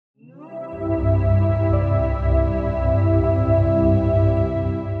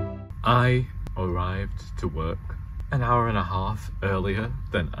I arrived to work an hour and a half earlier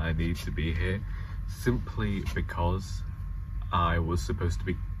than I need to be here, simply because I was supposed to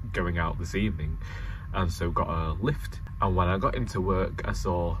be going out this evening, and so got a lift. And when I got into work, I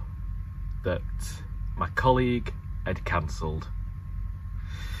saw that my colleague had cancelled.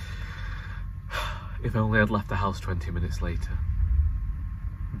 If only I'd left the house 20 minutes later.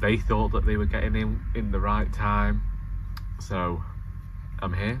 They thought that they were getting in the right time, so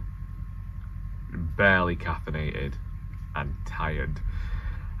I'm here, barely caffeinated and tired.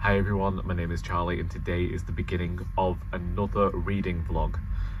 Hi everyone, my name is Charlie and today is the beginning of another reading vlog.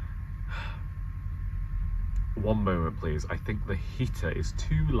 One moment please, I think the heater is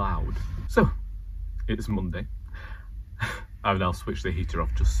too loud. So, it's Monday. I've now switched the heater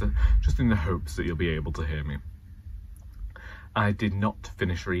off just in the hopes that you'll be able to hear me. I did not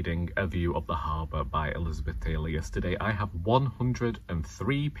finish reading A View of the Harbour by Elizabeth Taylor yesterday. I have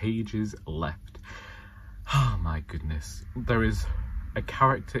 103 pages left. Oh my goodness. There is a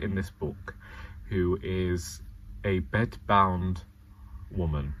character in this book who is a bed-bound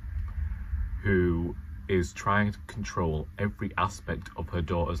woman who is trying to control every aspect of her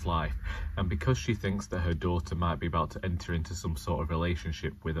daughter's life, and because she thinks that her daughter might be about to enter into some sort of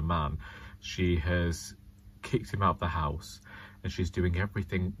relationship with a man, she has kicked him out of the house, and she's doing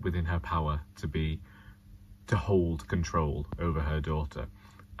everything within her power to hold control over her daughter.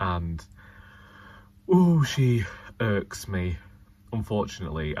 And oh, she irks me.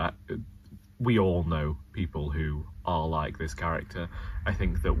 Unfortunately, we all know people who are like this character. I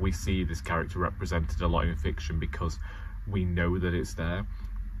think that we see this character represented a lot in fiction because we know that it's there.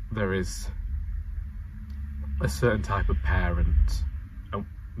 There is a certain type of parent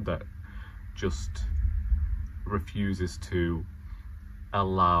that just refuses to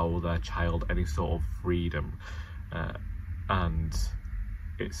allow their child any sort of freedom, and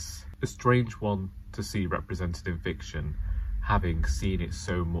it's a strange one to see represented in fiction, having seen it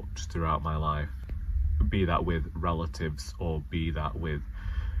so much throughout my life, be that with relatives or be that with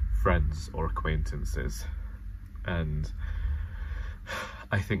friends or acquaintances. And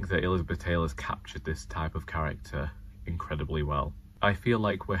I think that Elizabeth Taylor's captured this type of character incredibly well. I feel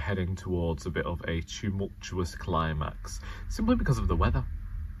like we're heading towards a bit of a tumultuous climax, simply because of the weather.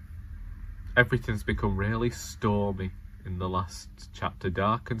 Everything's become really stormy in the last chapter,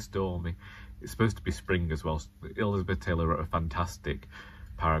 dark and stormy. It's supposed to be spring as well. Elizabeth Taylor wrote a fantastic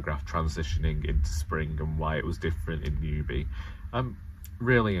paragraph transitioning into spring and why it was different in Newbie. I'm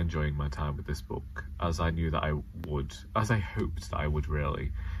really enjoying my time with this book, as I knew that I would, as I hoped that I would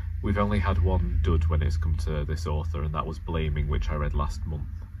really. We've only had one dud when it's come to this author, and that was Blaming, which I read last month.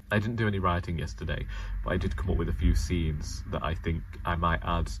 I didn't do any writing yesterday, but I did come up with a few scenes that I think I might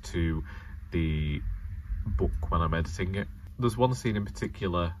add to the book when I'm editing it. There's one scene in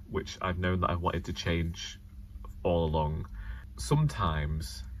particular which I've known that I wanted to change all along.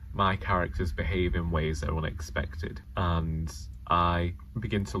 Sometimes my characters behave in ways that are unexpected, and I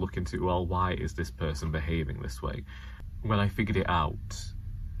begin to look into, well, why is this person behaving this way? When I figured it out,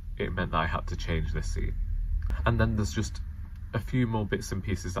 it meant that I had to change this scene. And then there's just a few more bits and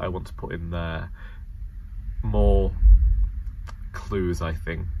pieces that I want to put in there. More clues, I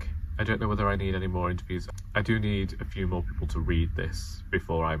think. I don't know whether I need any more interviews. I do need a few more people to read this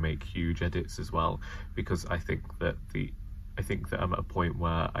before I make huge edits as well, because I think that I'm at a point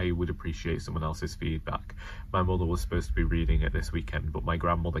where I would appreciate someone else's feedback. My mother was supposed to be reading it this weekend, but my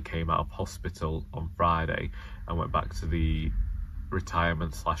grandmother came out of hospital on Friday and went back to the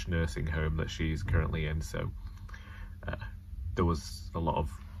retirement/nursing home that she's currently in, so there was a lot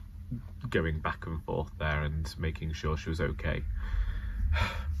of going back and forth there and making sure she was okay.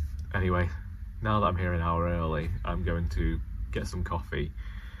 Anyway, now that I'm here an hour early, I'm going to get some coffee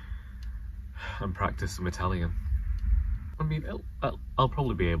and practice some Italian. I mean, I'll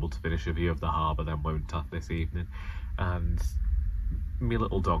probably be able to finish A View of the Harbour then, won't I, this evening, and my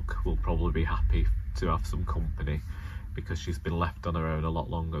little dog will probably be happy to have some company because she's been left on her own a lot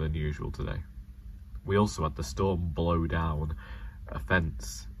longer than usual today. We also had the storm blow down a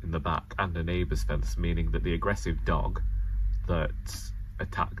fence in the back and a neighbour's fence, meaning that the aggressive dog that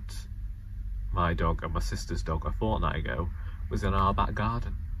attacked my dog and my sister's dog a fortnight ago was in our back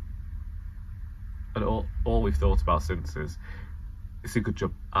garden. And all we've thought about since is, it's a good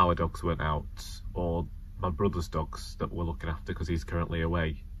job our dogs weren't out, or my brother's dogs that we're looking after because he's currently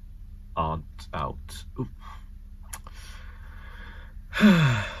away aren't out.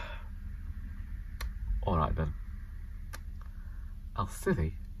 Alright then, I'll see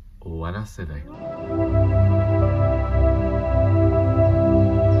thee when I see thee.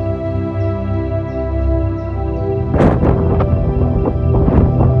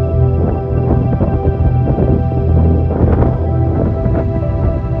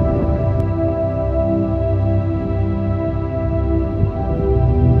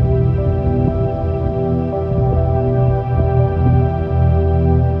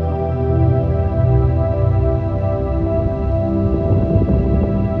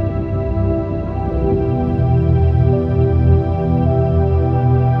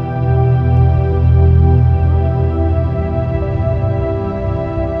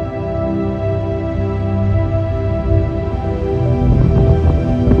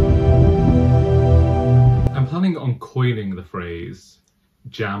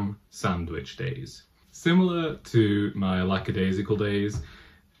 jam sandwich days. Similar to my lackadaisical days,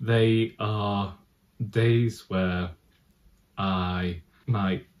 they are days where I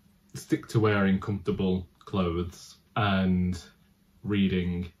might stick to wearing comfortable clothes and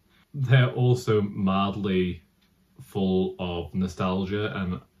reading. They're also mildly full of nostalgia,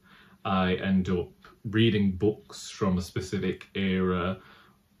 and I end up reading books from a specific era,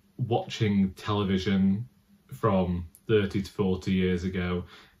 watching television from 30 to 40 years ago,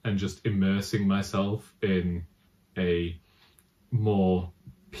 and just immersing myself in a more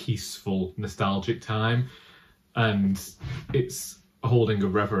peaceful, nostalgic time. And it's holding a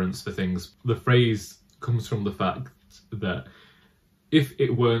reverence for things. The phrase comes from the fact that if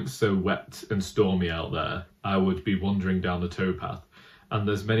it weren't so wet and stormy out there, I would be wandering down the towpath. And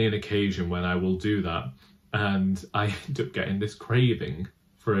there's many an occasion when I will do that, and I end up getting this craving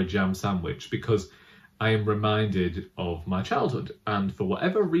for a jam sandwich because I am reminded of my childhood. And for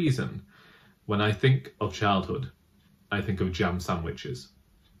whatever reason, when I think of childhood, I think of jam sandwiches.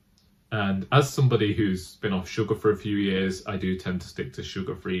 And as somebody who's been off sugar for a few years, I do tend to stick to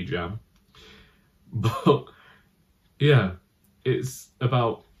sugar-free jam. But yeah, it's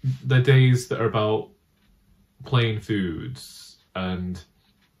about the days that are about plain foods, and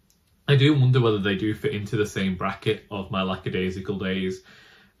I do wonder whether they do fit into the same bracket of my lackadaisical days,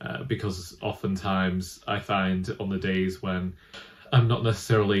 because oftentimes I find on the days when I'm not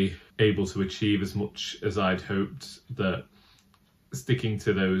necessarily able to achieve as much as I'd hoped, that sticking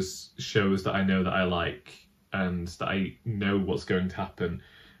to those shows that I know that I like and that I know what's going to happen,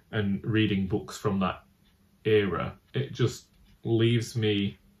 and reading books from that era, it just leaves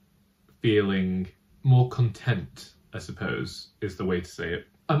me feeling more content, I suppose, is the way to say it.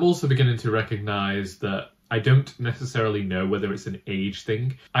 I'm also beginning to recognise that I don't necessarily know whether it's an age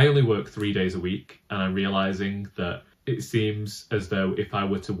thing. I only work 3 days a week, and I'm realising that it seems as though if I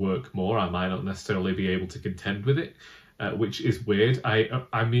were to work more, I might not necessarily be able to contend with it, which is weird.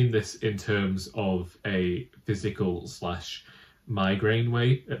 I mean this in terms of a physical / migraine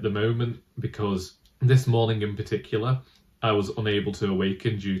way at the moment, because this morning in particular, I was unable to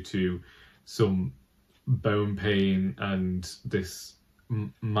awaken due to some bone pain and this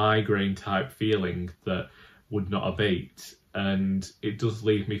migraine type feeling that would not abate, and it does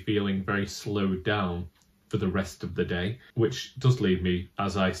leave me feeling very slowed down for the rest of the day, which does leave me,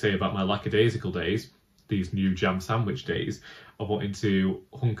 as I say about my lackadaisical days, these new jam sandwich days, of wanting to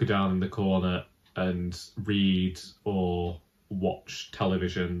hunker down in the corner and read or watch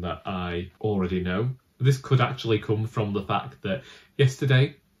television that I already know. This could actually come from the fact that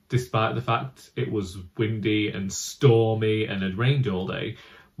yesterday, despite the fact it was windy and stormy and had rained all day,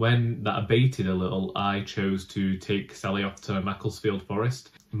 when that abated a little, I chose to take Sally off to Macclesfield Forest.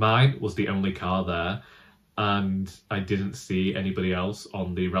 Mine was the only car there, and I didn't see anybody else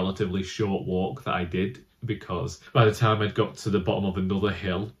on the relatively short walk that I did, because by the time I'd got to the bottom of another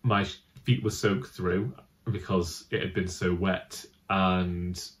hill, my feet were soaked through because it had been so wet,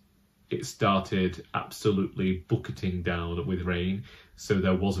 and it started absolutely bucketing down with rain, so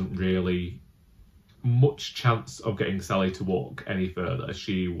there wasn't really much chance of getting Sally to walk any further.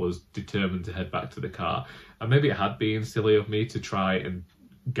 She was determined to head back to the car, and maybe it had been silly of me to try and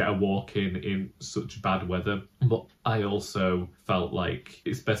get a walk in such bad weather, but I also felt like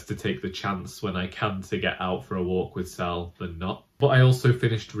it's best to take the chance when I can to get out for a walk with Sal than not. But I also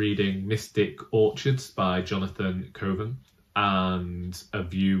finished reading Mystic Orchards by Jonathan Coven and A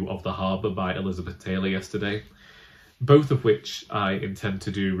View of the Harbour by Elizabeth Taylor yesterday, both of which I intend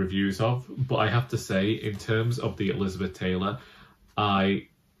to do reviews of. But I have to say, in terms of the Elizabeth Taylor, I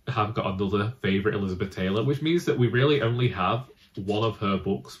have got another favourite Elizabeth Taylor, which means that we really only have one of her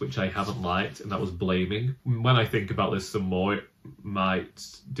books which I haven't liked, and that was Blaming. When I think about this some more, it might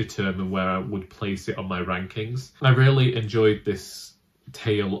determine where I would place it on my rankings. I really enjoyed this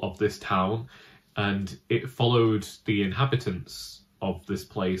tale of this town, and it followed the inhabitants of this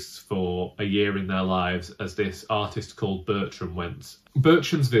place for a year in their lives as this artist called Bertram went.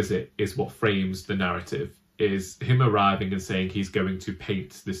 Bertram's visit is what frames the narrative, is him arriving and saying he's going to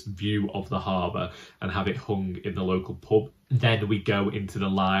paint this view of the harbour and have it hung in the local pub. Then we go into the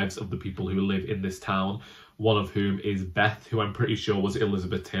lives of the people who live in this town, one of whom is Beth, who I'm pretty sure was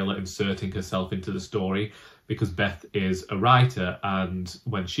Elizabeth Taylor inserting herself into the story, because Beth is a writer, and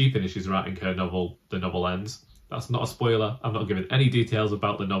when she finishes writing her novel, the novel ends. That's not a spoiler. I'm not giving any details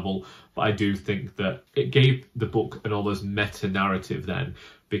about the novel, but I do think that it gave the book an almost meta-narrative then,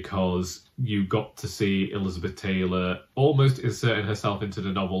 because you got to see Elizabeth Taylor almost inserting herself into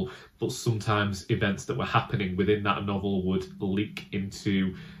the novel, but sometimes events that were happening within that novel would leak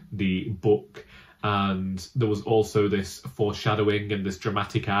into the book, And there was also this foreshadowing and this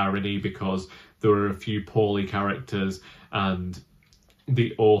dramatic irony because there were a few poorly characters, and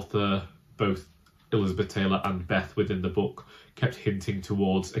the author, both Elizabeth Taylor and Beth within the book, kept hinting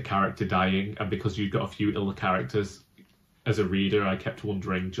towards a character dying, and because you've got a few ill characters, as a reader, I kept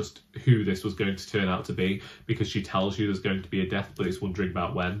wondering just who this was going to turn out to be, because she tells you there's going to be a death, but it's wondering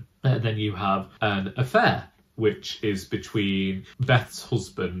about when. And then you have an affair, which is between Beth's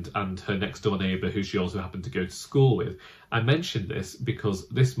husband and her next door neighbour, who she also happened to go to school with. I mentioned this because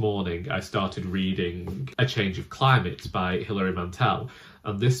this morning I started reading A Change of Climate by Hilary Mantel,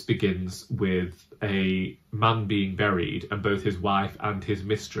 and this begins with a man being buried and both his wife and his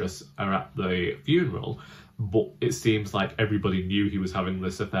mistress are at the funeral, but it seems like everybody knew he was having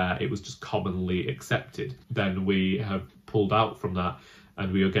this affair. It was just commonly accepted. Then we have pulled out from that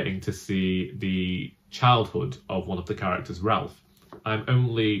and we are getting to see the childhood of one of the characters, Ralph. I'm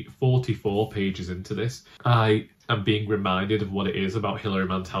only 44 pages into this. I am being reminded of what it is about Hilary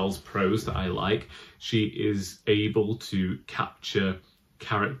Mantel's prose that I like. She is able to capture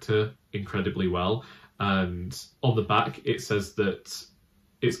character incredibly well, and on the back it says that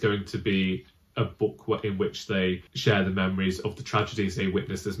it's going to be a book in which they share the memories of the tragedies they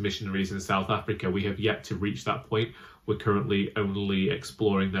witnessed as missionaries in South Africa. We have yet to reach that point. We're currently only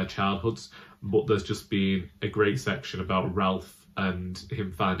exploring their childhoods, but there's just been a great section about Ralph and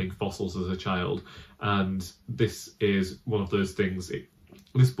him finding fossils as a child, and this is one of those things.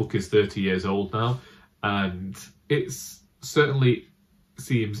 This book is 30 years old now, and it's certainly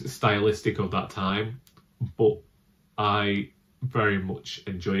seems stylistic of that time, but I very much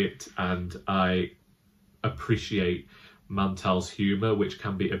enjoy it, and I appreciate Mantel's humour, which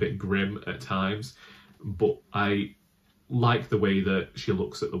can be a bit grim at times, but I like the way that she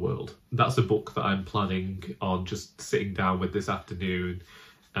looks at the world. That's a book that I'm planning on just sitting down with this afternoon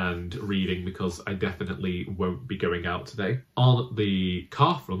and reading, because I definitely won't be going out today. On the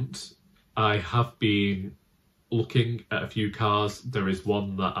car front, I have been looking at a few cars. There is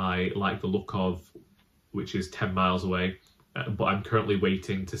one that I like the look of, which is 10 miles away, but I'm currently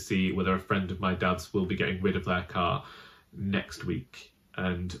waiting to see whether a friend of my dad's will be getting rid of their car next week,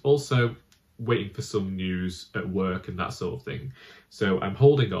 and also waiting for some news at work and that sort of thing. So I'm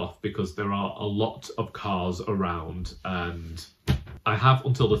holding off because there are a lot of cars around, and I have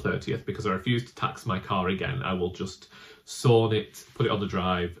until the 30th because I refuse to tax my car again. I will just sawn it, put it on the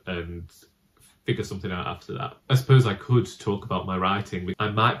drive, and figure something out after that. I suppose I could talk about my writing.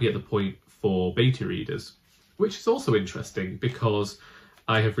 I might be at the point for beta readers, which is also interesting because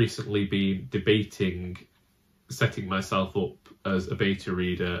I have recently been debating setting myself up as a beta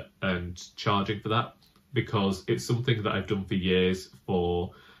reader and charging for that, because it's something that I've done for years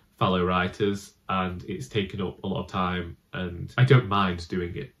for fellow writers, and it's taken up a lot of time, and I don't mind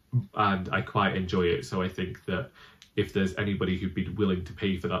doing it and I quite enjoy it. So I think that if there's anybody who'd be willing to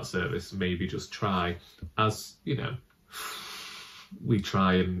pay for that service, maybe just try, as you know, we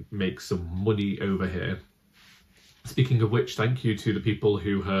try and make some money over here. Speaking of which, thank you to the people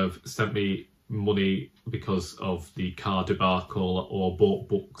who have sent me money because of the car debacle or bought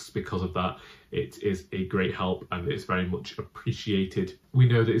books because of that. It is a great help and it's very much appreciated. We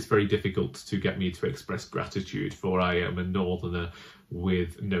know that it's very difficult to get me to express gratitude, for I am a northerner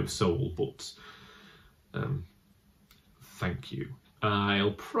with no soul, but thank you.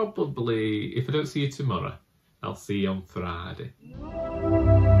 I'll probably, if I don't see you tomorrow, I'll see you on Friday.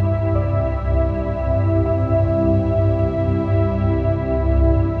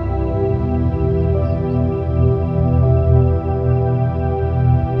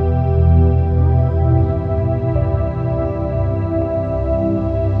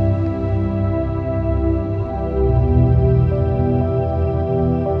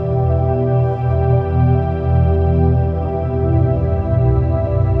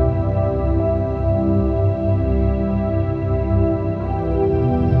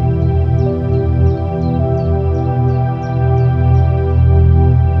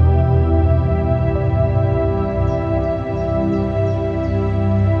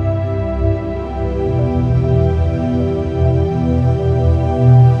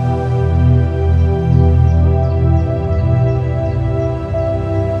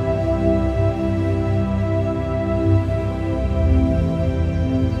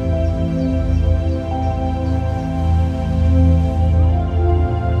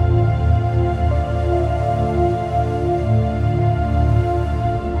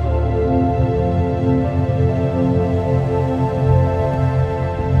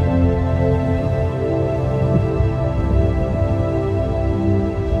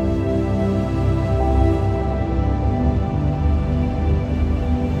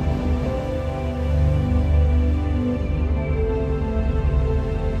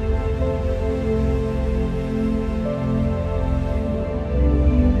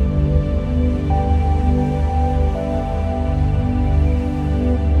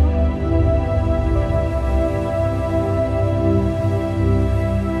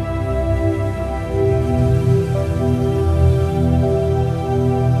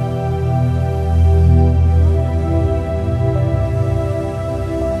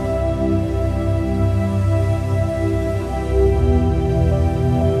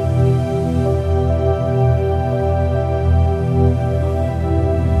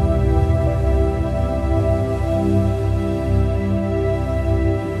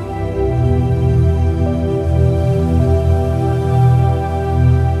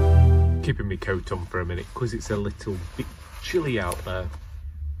 keeping my coat on for a minute because it's a little bit chilly out there.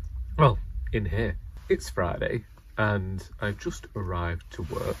 Well, in here. It's Friday and I've just arrived to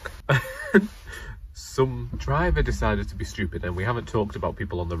work. Some driver decided to be stupid, and we haven't talked about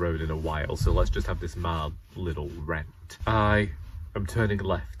people on the road in a while, so let's just have this mild little rant. I am turning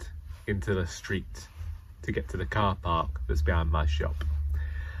left into the street to get to the car park that's behind my shop.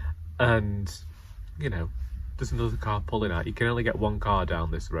 And, you know, there's another car pulling out. You can only get one car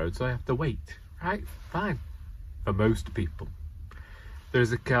down this road, so I have to wait. Right? Fine. For most people.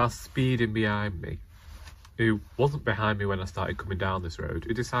 There's a car speeding behind me, who wasn't behind me when I started coming down this road,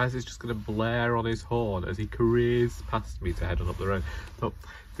 who decides he's just going to blare on his horn as he careers past me to head on up the road. But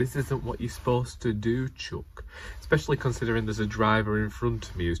this isn't what you're supposed to do, Chuck. Especially considering there's a driver in front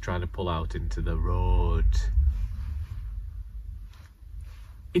of me who's trying to pull out into the road.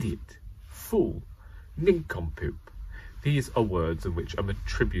 Idiot. Fool. Nincompoop. These are words in which I'm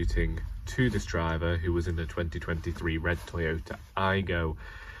attributing to this driver who was in the 2023 red Toyota. I go,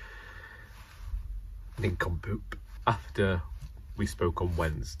 nincompoop. After we spoke on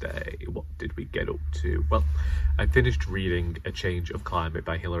Wednesday, what did we get up to? Well, I finished reading A Change of Climate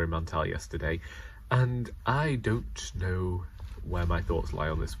by Hilary Mantel yesterday, and I don't know where my thoughts lie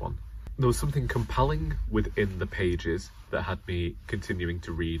on this one. There was something compelling within the pages that had me continuing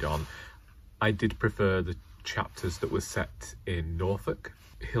to read on. I did prefer the chapters that were set in Norfolk.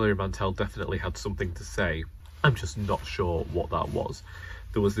 Hilary Mantel definitely had something to say. I'm just not sure what that was.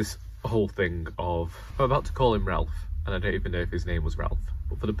 There was this whole thing of, I'm about to call him Ralph, and I don't even know if his name was Ralph,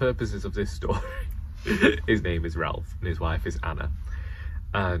 but for the purposes of this story, his name is Ralph and his wife is Anna.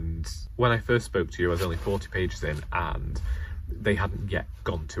 And when I first spoke to you, I was only 40 pages in and they hadn't yet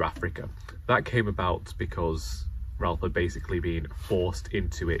gone to Africa. That came about because Ralph had basically been forced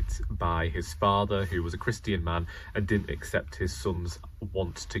into it by his father, who was a Christian man and didn't accept his son's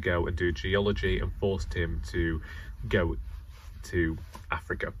want to go and do geology, and forced him to go to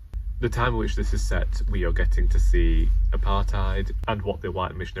Africa. The time in which this is set, we are getting to see apartheid and what the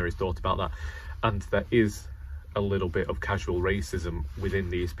white missionaries thought about that, and there is a little bit of casual racism within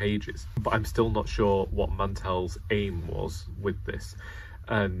these pages, but I'm still not sure what Mantel's aim was with this.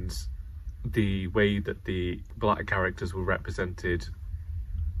 And the way that the black characters were represented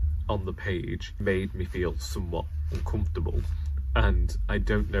on the page made me feel somewhat uncomfortable, and I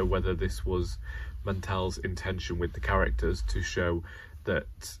don't know whether this was Mantel's intention with the characters, to show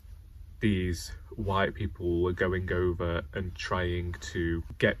that these white people were going over and trying to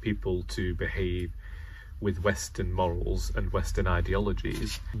get people to behave with Western morals and Western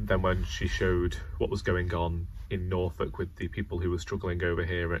ideologies. Then when she showed what was going on in Norfolk with the people who were struggling over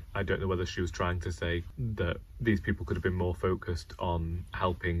here, I don't know whether she was trying to say that these people could have been more focused on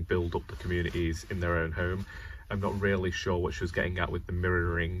helping build up the communities in their own home. I'm not really sure what she was getting at with the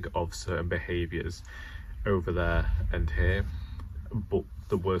mirroring of certain behaviours over there and here, but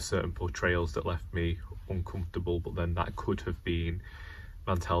there were certain portrayals that left me uncomfortable. But then that could have been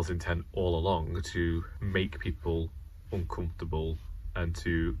Mantel's intent all along, to make people uncomfortable and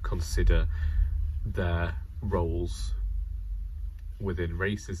to consider their roles within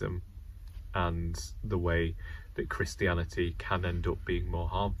racism and the way that Christianity can end up being more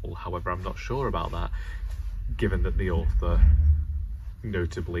harmful. However, I'm not sure about that, given that the author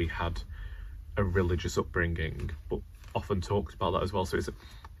notably had a religious upbringing, but often talked about that as well. So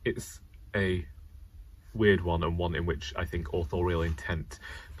it's a weird one, and one in which I think authorial intent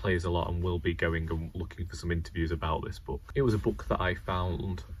plays a lot, and will be going and looking for some interviews about this book. It was a book that I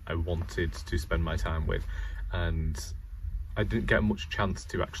found I wanted to spend my time with, and I didn't get much chance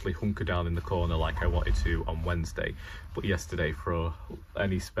to actually hunker down in the corner like I wanted to on Wednesday, but yesterday, for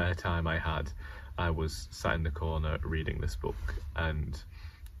any spare time I had, I was sat in the corner reading this book and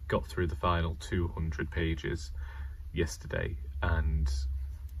got through the final 200 pages yesterday, and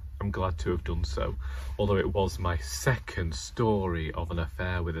I'm glad to have done so, although it was my second story of an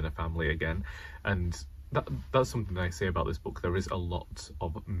affair within a family again. And that's something I say about this book. There is a lot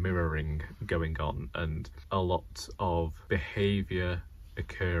of mirroring going on and a lot of behaviour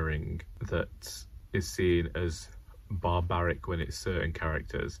occurring that is seen as barbaric when it's certain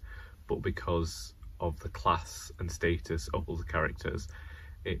characters, but because of the class and status of other characters,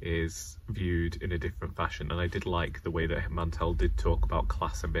 it is viewed in a different fashion. And I did like the way that Mantel did talk about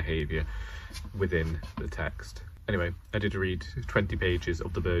class and behaviour within the text. Anyway, I did read 20 pages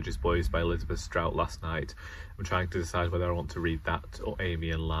of The Burgess Boys by Elizabeth Strout last night. I'm trying to decide whether I want to read that or Amy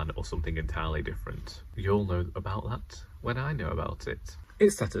and Lan or something entirely different. You'll know about that when I know about it.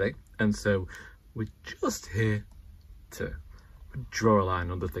 It's Saturday, and so we're just here to draw a line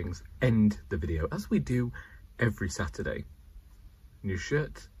under things, end the video, as we do every Saturday. New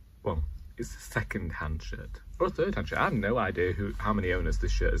shirt, well, it's a second-hand shirt or a third-hand shirt. I have no idea how many owners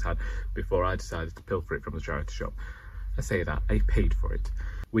this shirt has had before I decided to pilfer it from the charity shop. I say that, I paid for it.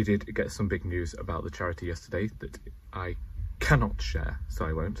 We did get some big news about the charity yesterday that I cannot share, so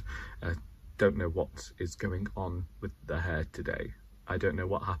I won't. Don't know what is going on with the hair today. I don't know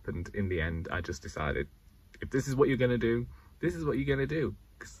what happened in the end. I just decided, if this is what you're going to do, this is what you're going to do,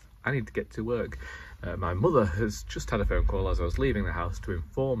 because I need to get to work. My mother has just had a phone call as I was leaving the house to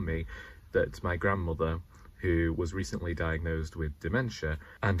inform me that my grandmother, who was recently diagnosed with dementia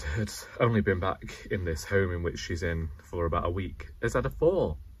and had only been back in this home in which she's in for about a week, has had a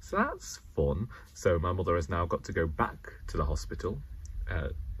fall. So that's fun. So my mother has now got to go back to the hospital.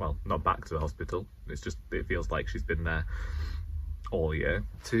 Well, not back to the hospital. It's just, it feels like she's been there all year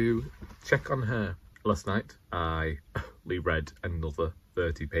to check on her. Last night, I read another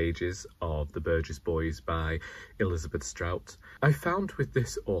 30 pages of The Burgess Boys by Elizabeth Strout. I found with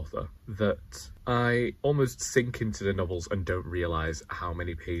this author that I almost sink into the novels and don't realise how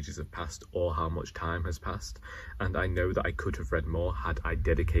many pages have passed or how much time has passed. And I know that I could have read more had I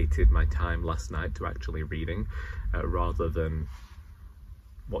dedicated my time last night to actually reading, rather than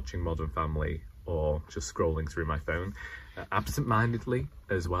watching Modern Family or just scrolling through my phone, absent-mindedly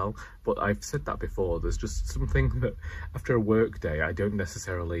as well. But I've said that before, there's just something that after a work day I don't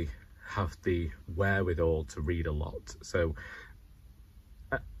necessarily have the wherewithal to read a lot. So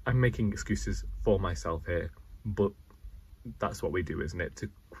I'm making excuses for myself here, but that's what we do, isn't it? To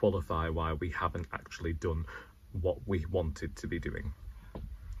qualify why we haven't actually done what we wanted to be doing.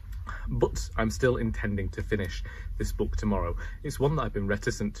 But I'm still intending to finish this book tomorrow. It's one that I've been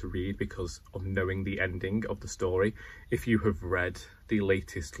reticent to read because of knowing the ending of the story. If you have read the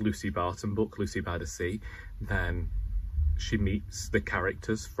latest Lucy Barton book, Lucy by the Sea, then she meets the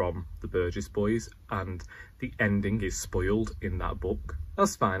characters from the Burgess Boys and the ending is spoiled in that book.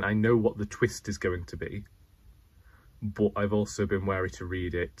 That's fine, I know what the twist is going to be, but I've also been wary to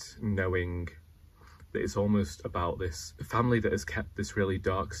read it knowing that it's almost about this family that has kept this really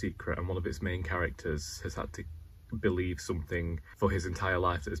dark secret, and one of its main characters has had to believe something for his entire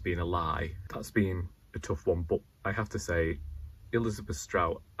life that has been a lie. That's been a tough one, but I have to say, Elizabeth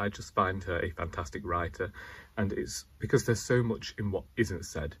Strout, I just find her a fantastic writer, and it's because there's so much in what isn't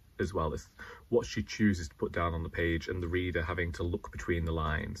said as well. It's what she chooses to put down on the page and the reader having to look between the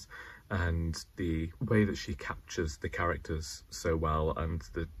lines, and the way that she captures the characters so well, and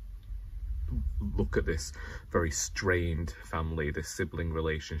the look at this very strained family, this sibling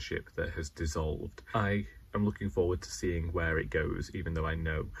relationship that has dissolved. I am looking forward to seeing where it goes, even though I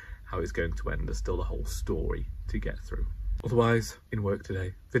know how it's going to end. There's still a whole story to get through. Otherwise, in work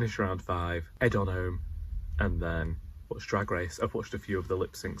today, finish around 5, head on home, and then watch Drag Race. I've watched a few of the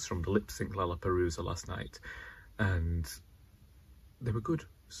lip syncs from the Lip Sync Lollapalooza last night, and they were good.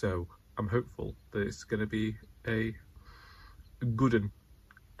 So I'm hopeful that it's going to be a good one.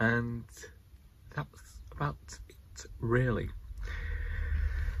 And that's about it, really.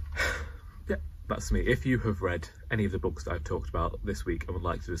 Yeah, that's me. If you have read any of the books that I've talked about this week and would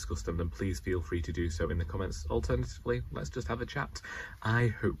like to discuss them, then please feel free to do so in the comments. Alternatively, let's just have a chat.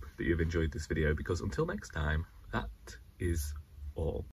 I hope that you've enjoyed this video, because until next time, that is all.